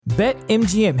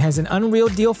BetMGM has an unreal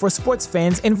deal for sports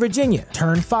fans in Virginia.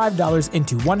 Turn $5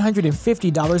 into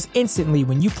 $150 instantly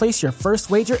when you place your first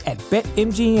wager at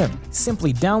BetMGM.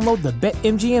 Simply download the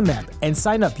BetMGM app and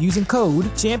sign up using code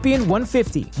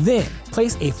Champion150. Then,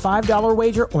 place a $5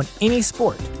 wager on any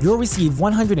sport. You'll receive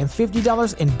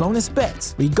 $150 in bonus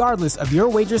bets, regardless of your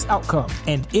wager's outcome.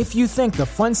 And if you think the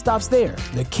fun stops there,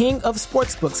 the King of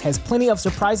Sportsbooks has plenty of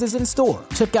surprises in store.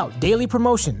 Check out daily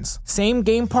promotions,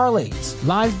 same-game parlays,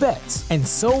 live bets, and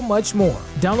so much more.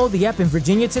 Download the app in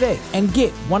Virginia today and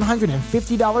get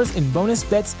 $150 in bonus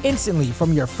bets instantly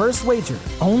from your first wager.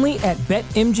 Only at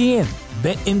BetMGM.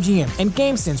 BetMGM and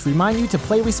GameSense remind you to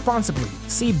play responsibly.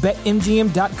 See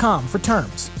BetMGM.com for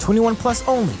terms. 21 plus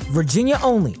only. Virginia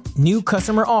only. New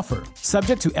customer offer.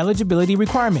 Subject to eligibility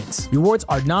requirements. Rewards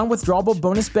are non-withdrawable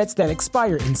bonus bets that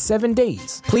expire in 7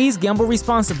 days. Please gamble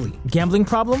responsibly. Gambling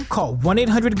problem? Call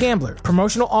 1-800-GAMBLER.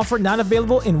 Promotional offer not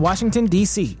available in Washington,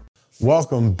 D.C.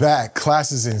 Welcome back.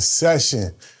 Classes in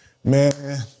session. Man,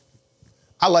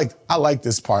 I like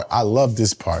this part. I love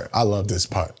this part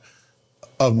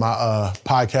of my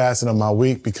podcast and of my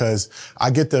week because I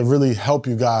get to really help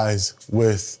you guys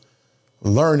with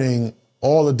learning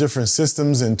all the different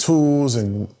systems and tools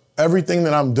and everything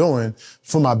that I'm doing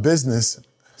for my business.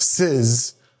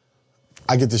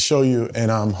 I get to show you, and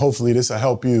hopefully this will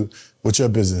help you with your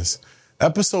business.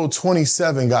 Episode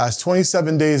 27, guys,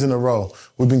 27 days in a row,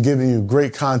 we've been giving you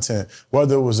great content,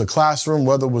 whether it was a classroom,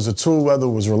 whether it was a tool, whether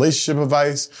it was relationship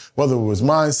advice, whether it was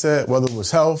mindset, whether it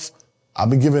was health. I've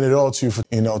been giving it all to you for,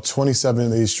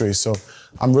 27 days straight. So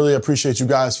I'm really appreciate you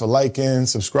guys for liking,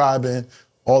 subscribing,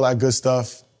 all that good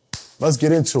stuff. Let's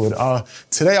get into it.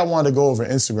 Today I wanted to go over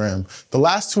Instagram. The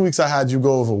last 2 weeks I had you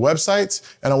go over websites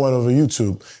and I went over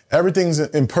YouTube. Everything's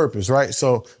in purpose, right?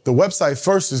 So the website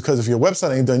first is because if your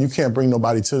website ain't done, you can't bring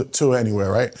nobody to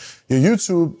anywhere, right? Your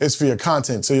YouTube is for your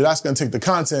content. So that's going to take the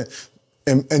content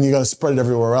and you're going to spread it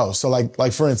everywhere else. So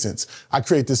like for instance, I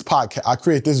create this podcast, I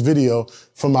create this video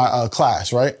for my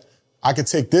class, right? I could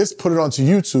take this, put it onto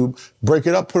YouTube, break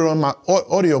it up, put it on my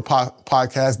audio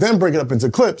podcast, then break it up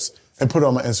into clips and put it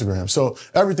on my Instagram. So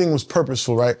everything was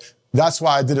purposeful, right? That's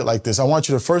why I did it like this. I want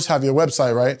you to first have your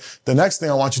website, right? The next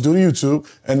thing I want you to do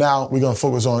YouTube, and now we're going to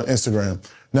focus on Instagram.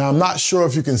 Now, I'm not sure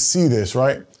if you can see this,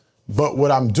 right? But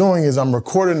what I'm doing is I'm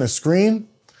recording the screen.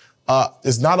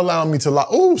 It's not allowing me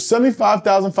to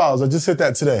 75,000 followers. I just hit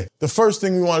that today. The first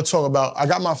thing we want to talk about, I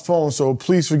got my phone, so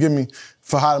please forgive me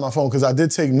for hiding my phone because I did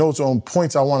take notes on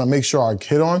points I want to make sure I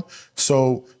hit on.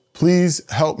 So please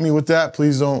help me with that.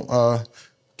 Please don't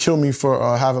kill me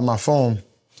for having my phone.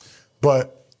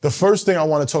 But the first thing I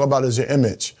want to talk about is your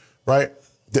image, right?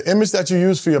 The image that you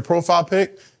use for your profile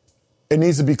pic, it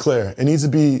needs to be clear. It needs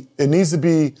to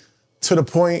be to the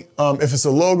point. If it's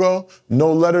a logo,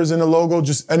 no letters in the logo,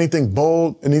 just anything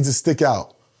bold, it needs to stick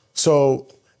out. So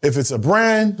if it's a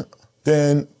brand,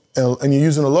 then and you're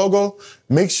using a logo,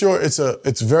 make sure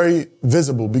it's very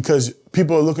visible because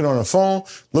people are looking on a phone,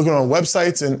 looking on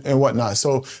websites and whatnot.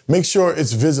 So make sure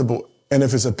it's visible. And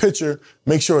if it's a picture,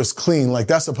 make sure it's clean. Like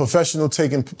that's a professional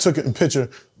took a picture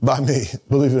by me,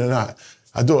 believe it or not.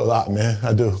 I do a lot, man.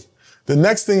 I do. The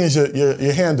next thing is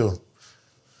your handle.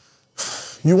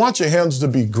 You want your handles to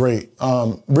be great,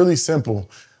 really simple.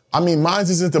 I mean, mine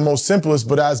isn't the most simplest,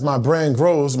 but as my brand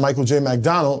grows, Michael J.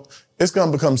 McDonald, it's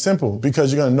going to become simple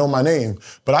because you're going to know my name.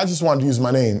 But I just wanted to use my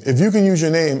name. If you can use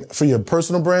your name for your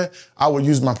personal brand, I would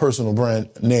use my personal brand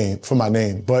name for my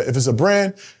name. But if it's a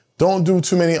brand, don't do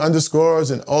too many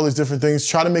underscores and all these different things.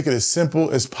 Try to make it as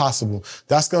simple as possible.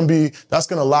 That's going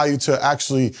to allow you to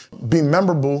actually be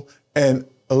memorable and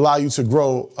allow you to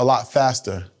grow a lot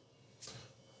faster.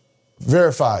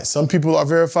 Verified. Some people are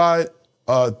verified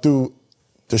through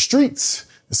the streets.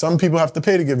 Some people have to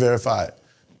pay to get verified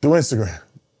through Instagram.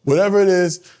 Whatever it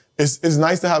is, it's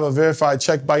nice to have a verified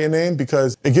check by your name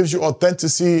because it gives you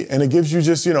authenticity and it gives you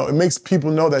just, it makes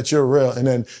people know that you're real and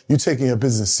then you're taking your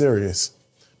business serious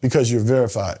because you're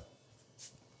verified.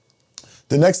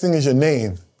 The next thing is your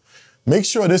name. Make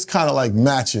sure this kind of like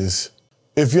matches.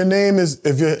 If your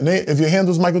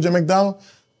handle's Michael J. McDonald,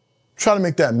 try to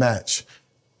make that match.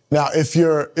 Now, if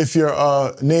your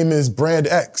name is Brand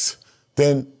X,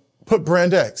 then put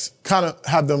Brand X. Kind of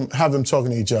have them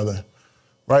talking to each other,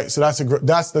 right? So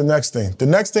that's the next thing. The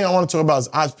next thing I want to talk about is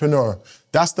entrepreneur.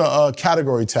 That's the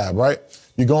category tab, right?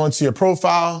 You go into your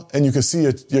profile and you can see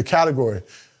your category.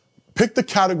 Pick the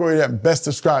category that best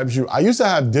describes you. I used to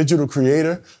have digital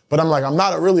creator, but I'm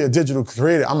not really a digital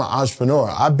creator. I'm an entrepreneur.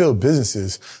 I build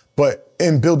businesses, but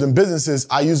in building businesses,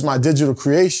 I use my digital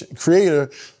creator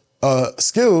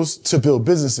skills to build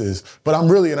businesses, but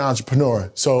I'm really an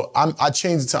entrepreneur. So I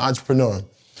changed it to entrepreneur.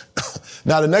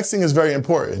 Now, the next thing is very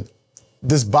important.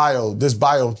 This bio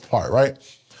part, right?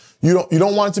 You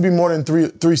don't want it to be more than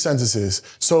three sentences.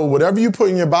 So whatever you put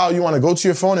in your bio, you want to go to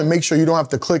your phone and make sure you don't have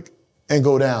to click and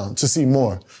go down to see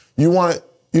more. You want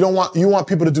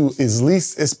people to do as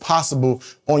least as possible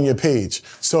on your page.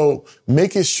 So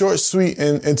make it short, sweet,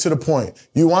 and to the point.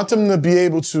 You want them to be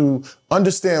able to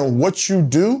understand what you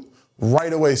do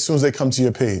right away as soon as they come to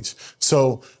your page.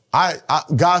 So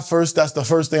God first, that's the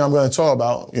first thing I'm going to talk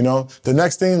about, you know. The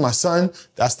next thing, my son,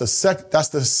 that's the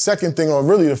second thing, or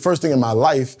really the first thing in my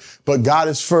life. But God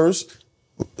is first,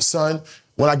 son.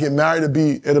 When I get married,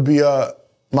 it'll be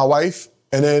my wife.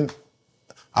 And then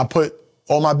I put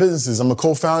all my businesses. I'm a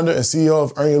co-founder and CEO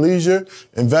of Earn Your Leisure,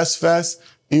 InvestFest,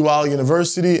 EWIL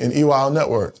University, and EWIL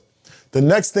Network. The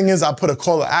next thing is I put a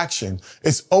call to action.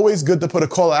 It's always good to put a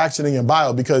call to action in your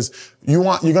bio because you're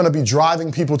going to be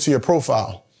driving people to your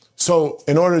profile. So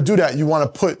in order to do that, you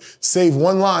want to save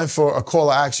one line for a call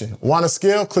to action. Want to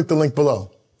scale? Click the link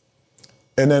below.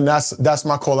 And then that's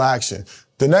my call to action.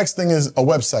 The next thing is a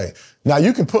website. Now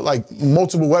you can put like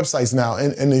multiple websites now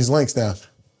in these links now.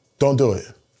 Don't do it.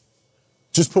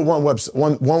 Just put one website,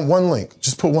 one link.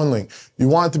 Just put one link. You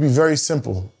want it to be very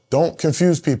simple. Don't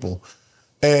confuse people.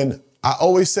 And I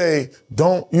always say,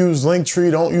 don't use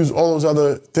Linktree, don't use all those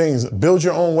other things. Build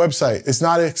your own website. It's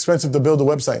not expensive to build a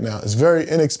website now. It's very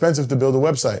inexpensive to build a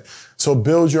website. So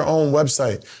build your own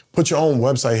website. Put your own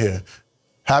website here.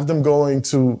 Have them going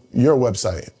to your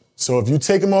website. So if you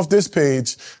take them off this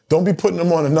page, don't be putting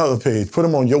them on another page. Put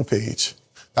them on your page.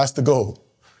 That's the goal.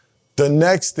 The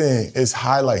next thing is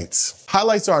highlights.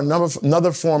 Highlights are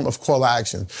another form of call to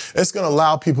action. It's going to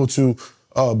allow people to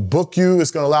book you. It's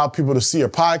going to allow people to see your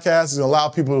podcast. It's going to allow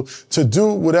people to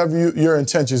do whatever your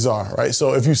intentions are, right?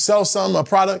 So if you sell a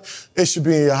product, it should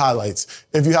be in your highlights.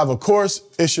 If you have a course,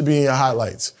 it should be in your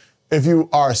highlights. If you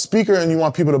are a speaker and you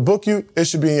want people to book you, it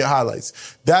should be in your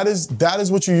highlights. That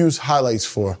is what you use highlights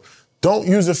for. Don't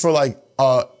use it for like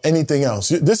anything else.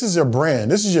 This is your brand.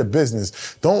 This is your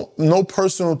business. No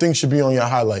personal thing should be on your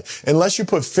highlight. Unless you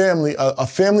put a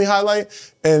family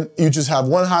highlight and you just have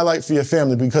one highlight for your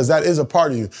family because that is a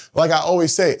part of you. Like I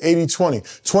always say, 80-20.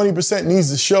 20% needs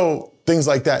to show things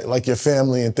like that, like your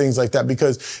family and things like that,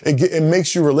 because it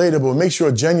makes you relatable. It makes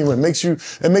you genuine.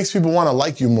 It makes people want to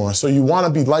like you more. So you want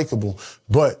to be likable,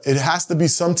 but it has to be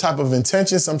some type of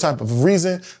intention, some type of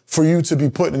reason for you to be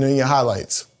putting it in your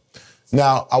highlights.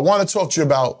 Now, I want to talk to you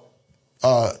about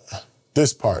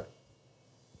this part.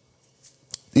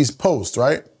 These posts,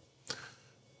 right?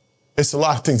 It's a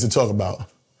lot of things to talk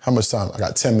about. How much time? I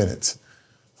got 10 minutes.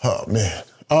 Oh,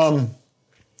 man.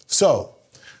 So,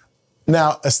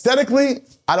 now, aesthetically,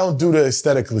 I don't do the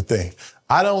aesthetically thing.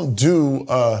 I don't do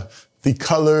the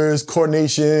colors,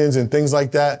 coordinations, and things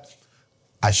like that.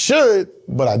 I should,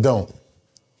 but I don't.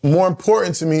 More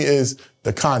important to me is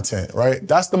the content, right?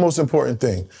 That's the most important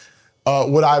thing.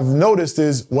 What I've noticed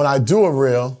is when I do a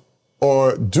reel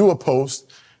or do a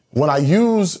post, when I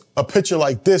use a picture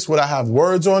like this where I have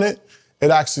words on it,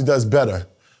 it actually does better.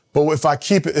 But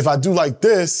if I do like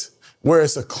this, where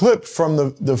it's a clip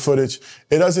from the footage,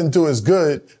 it doesn't do as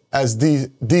good as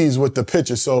these with the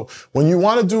picture. So when you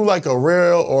want to do like a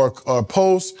reel or a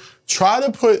post, try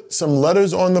to put some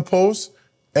letters on the post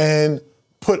and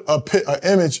put an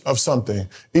image of something,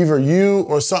 either you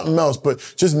or something else,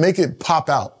 but just make it pop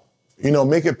out.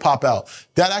 Make it pop out.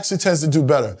 That actually tends to do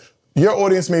better. Your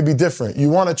audience may be different.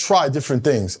 You want to try different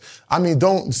things. I mean,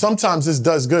 sometimes this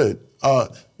does good,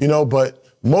 but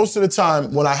most of the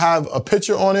time when I have a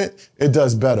picture on it, it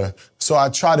does better. So I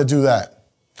try to do that.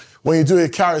 When you do your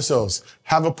carousels,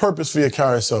 have a purpose for your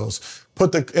carousels.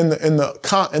 Put in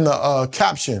the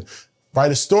caption. Write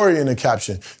a story in the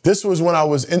caption. This was when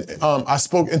I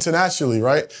spoke internationally,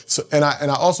 right? So, and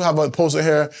I also have a poster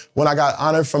here when I got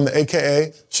honored from the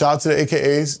AKA. Shout out to the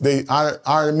AKAs. They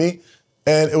honored me.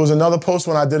 And it was another post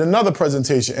when I did another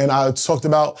presentation and I talked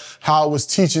about how I was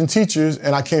teaching teachers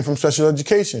and I came from special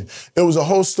education. It was a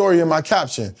whole story in my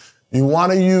caption. You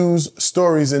want to use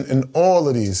stories in all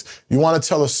of these. You want to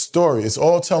tell a story. It's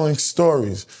all telling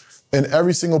stories. In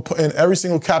every single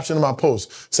caption of my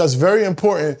post. So that's very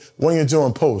important when you're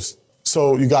doing posts.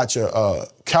 So you got your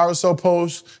carousel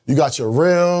posts, you got your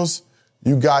reels,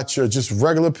 you got your just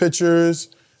regular pictures,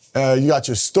 you got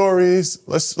your stories.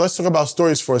 Let's talk about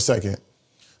stories for a second.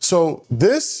 So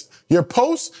your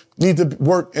posts need to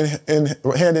work in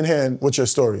hand in hand with your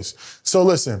stories. So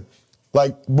listen,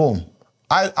 like boom,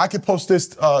 I could post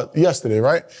this yesterday,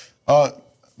 right?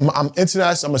 I'm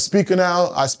international. I'm a speaker now.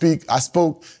 I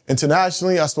spoke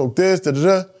internationally. I spoke this,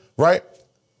 right?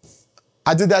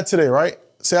 I did that today, right?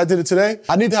 Say I did it today.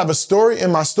 I need to have a story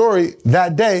in my story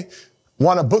that day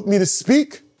Want to book me to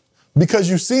speak? Because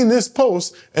you've seen this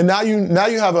post and now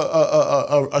you have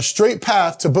a straight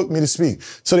path to book me to speak.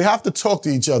 So they have to talk to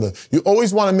each other. You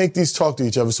always want to make these talk to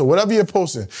each other. So whatever you're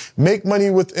posting, make money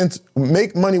with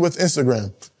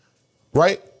Instagram,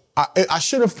 right? I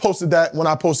should have posted that when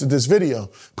I posted this video,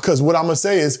 because what I'm going to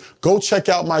say is go check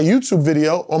out my YouTube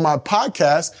video or my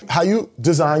podcast, how you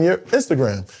design your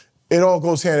Instagram. It all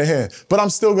goes hand in hand, but I'm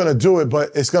still going to do it,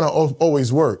 but it's going to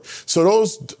always work. So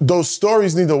those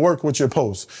stories need to work with your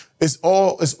posts. It's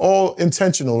all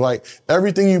intentional. Like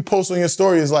everything you post on your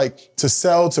story is like to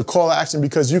sell, to call to action,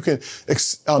 because you can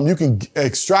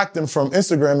extract them from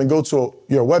Instagram and go to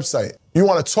your website. You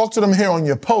want to talk to them here on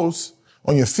your post,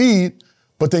 on your feed,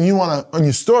 but then on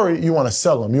your story, you want to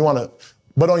sell them.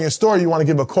 But on your story, you want to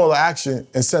give a call to action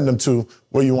and send them to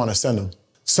where you want to send them.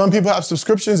 Some people have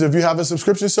subscriptions. If you have a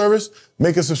subscription service,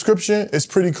 make a subscription. It's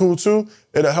pretty cool too.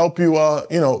 It'll help you,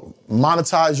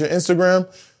 monetize your Instagram.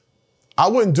 I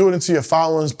wouldn't do it until your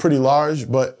following is pretty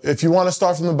large, but if you want to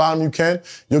start from the bottom, you can.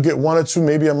 You'll get 1 or 2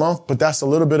 maybe a month, but that's a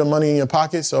little bit of money in your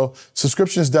pocket. So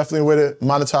subscription is definitely a way to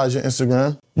monetize your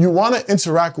Instagram. You want to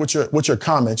interact with your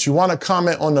comments. You want to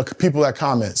comment on the people that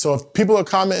comment. So if people are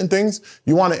commenting things,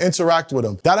 you want to interact with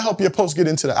them. That'll help your post get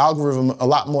into the algorithm a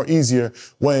lot more easier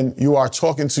when you are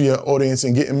talking to your audience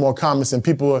and getting more comments and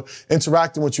people are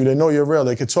interacting with you. They know you're real.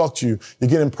 They can talk to you. You're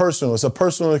getting personal. It's a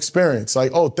personal experience.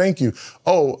 Like, oh, thank you.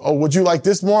 Oh, would you like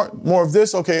this more of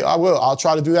this? Okay, I will. I'll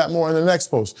try to do that more in the next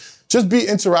post. Just be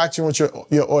interacting with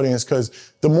your audience,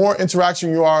 because the more interaction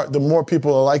you are, the more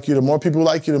people are like you. The more people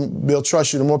like you, they'll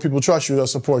trust you. The more people trust you, they'll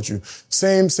support you.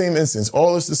 Same instance.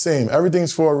 All is the same.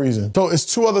 Everything's for a reason. So it's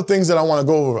 2 other things that I want to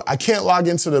go over. I can't log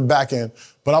into the back end,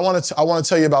 but I want to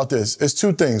tell you about this. It's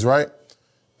 2 things, right?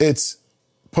 It's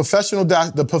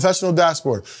the professional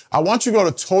dashboard. I want you to go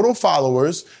to total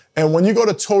followers. And when you go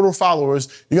to total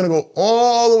followers, you're going to go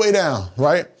all the way down,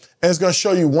 right? And it's going to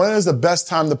show you when is the best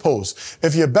time to post.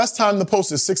 If your best time to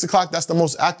post is 6 o'clock, that's the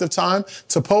most active time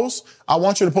to post. I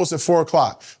want you to post at 4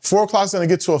 o'clock. 4 o'clock is going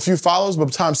to get to a few followers, but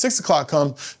by the time 6 o'clock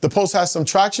comes, the post has some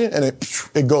traction and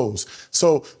it goes.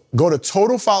 So go to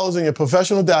total followers in your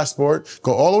professional dashboard,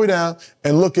 go all the way down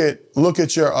and look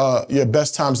at your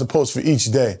best times to post for each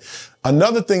day.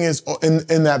 Another thing is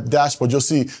in that dashboard, you'll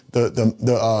see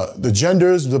the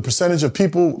genders, the percentage of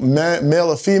people,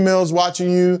 male or females watching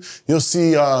you. You'll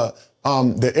see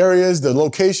the areas, the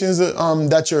locations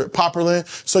that you're popular in.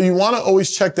 So you want to always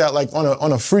check that like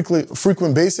on a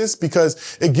frequent basis,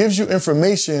 because it gives you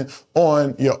information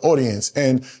on your audience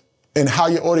and how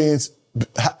your audience.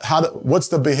 What's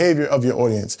the behavior of your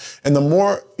audience? And the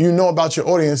more you know about your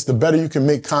audience, the better you can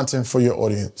make content for your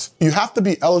audience. You have to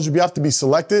be eligible, you have to be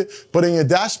selected, but in your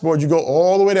dashboard, you go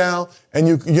all the way down and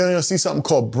you're going to see something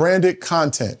called branded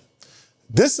content.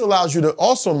 This allows you to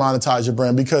also monetize your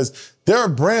brand, because there are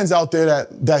brands out there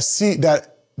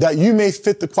that you may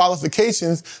fit the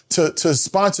qualifications to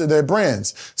sponsor their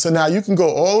brands. So now you can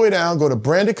go all the way down, go to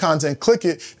branded content, click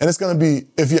it, and it's going to be,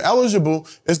 if you're eligible,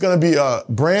 it's going to be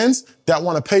brands that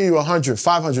want to pay you 100,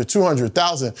 500,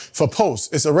 200,000 for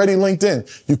posts. It's already linked in.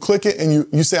 You click it and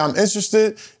you say, I'm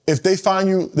interested. If they find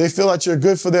you, they feel that you're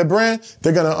good for their brand,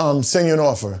 they're going to send you an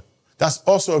offer. That's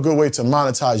also a good way to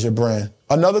monetize your brand.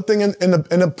 Another thing in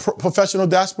the professional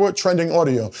dashboard, trending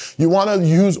audio. You want to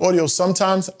use audio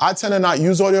sometimes. I tend to not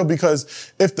use audio,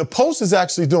 because if the post is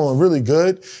actually doing really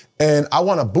good and I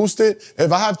want to boost it,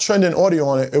 if I have trending audio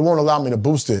on it, it won't allow me to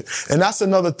boost it. And that's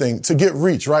another thing, to get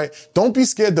reach, right? Don't be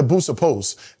scared to boost a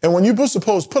post. And when you boost a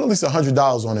post, put at least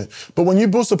 $100 on it. But when you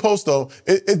boost a post, though,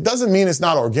 it doesn't mean it's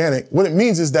not organic. What it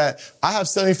means is that I have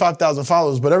 75,000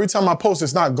 followers, but every time I post,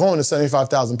 it's not going to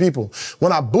 75,000 people.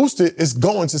 When I boost it, it's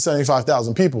going to 75,000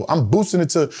 people. I'm boosting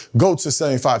it to go to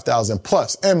 75,000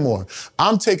 plus and more.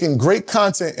 I'm taking great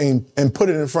content and put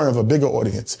it in front of a bigger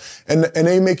audience. And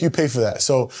they make you pay for that.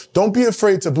 So don't be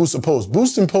afraid to boost a post.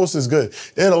 Boosting posts is good.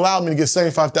 It allowed me to get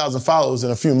 75,000 followers in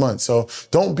a few months. So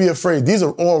don't be afraid. These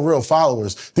are all real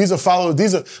followers. These are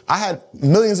followers. I had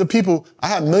millions of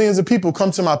people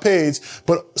come to my page,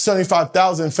 but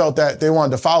 75,000 felt that they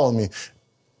wanted to follow me.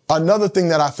 Another thing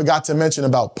that I forgot to mention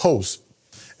about posts.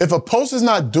 If a post is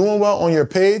not doing well on your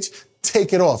page,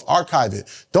 take it off, archive it.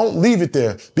 Don't leave it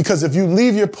there, because if you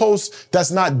leave your post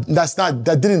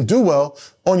that didn't do well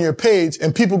on your page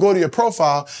and people go to your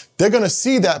profile, they're going to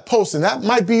see that post, and that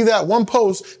might be that one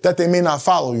post that they may not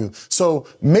follow you. So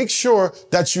make sure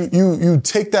that you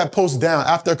take that post down.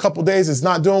 After a couple days, it's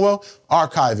not doing well,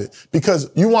 archive it, because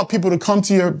you want people to come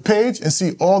to your page and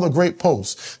see all the great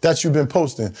posts that you've been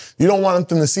posting. You don't want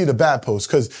them to see the bad posts,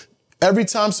 because Every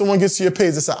time someone gets to your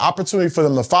page, it's an opportunity for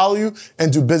them to follow you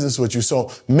and do business with you.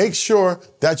 So make sure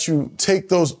that you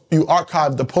you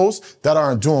archive the posts that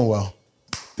aren't doing well.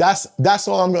 That's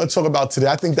all I'm going to talk about today.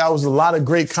 I think that was a lot of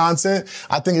great content.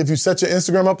 I think if you set your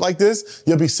Instagram up like this,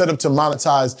 you'll be set up to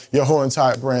monetize your whole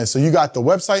entire brand. So you got the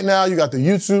website now, you got the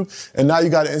YouTube, and now you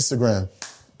got an Instagram.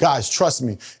 Guys, trust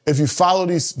me, if you follow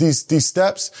these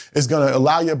steps, it's going to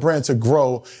allow your brand to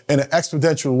grow in an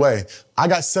exponential way. I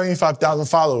got 75,000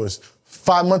 followers.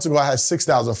 5 months ago, I had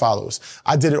 6,000 followers.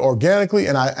 I did it organically,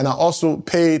 and I also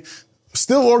paid,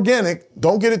 still organic,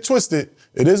 don't get it twisted.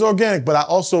 It is organic, but I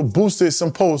also boosted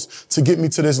some posts to get me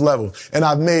to this level. And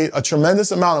I've made a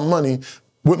tremendous amount of money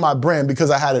with my brand because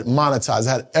I had it monetized.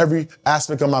 I had every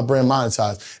aspect of my brand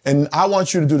monetized. And I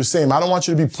want you to do the same. I don't want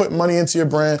you to be putting money into your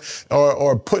brand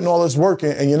or putting all this work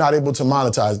in and you're not able to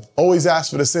monetize. Always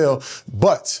ask for the sale,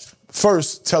 but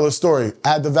first tell a story,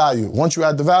 add the value. Once you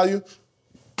add the value,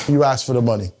 you ask for the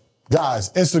money.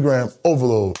 Guys, Instagram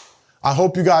overload. I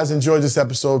hope you guys enjoyed this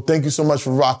episode. Thank you so much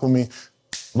for rocking with me.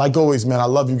 Like always, man, I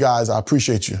love you guys. I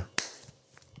appreciate you.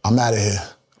 I'm out of here.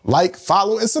 Like,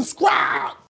 follow, and subscribe.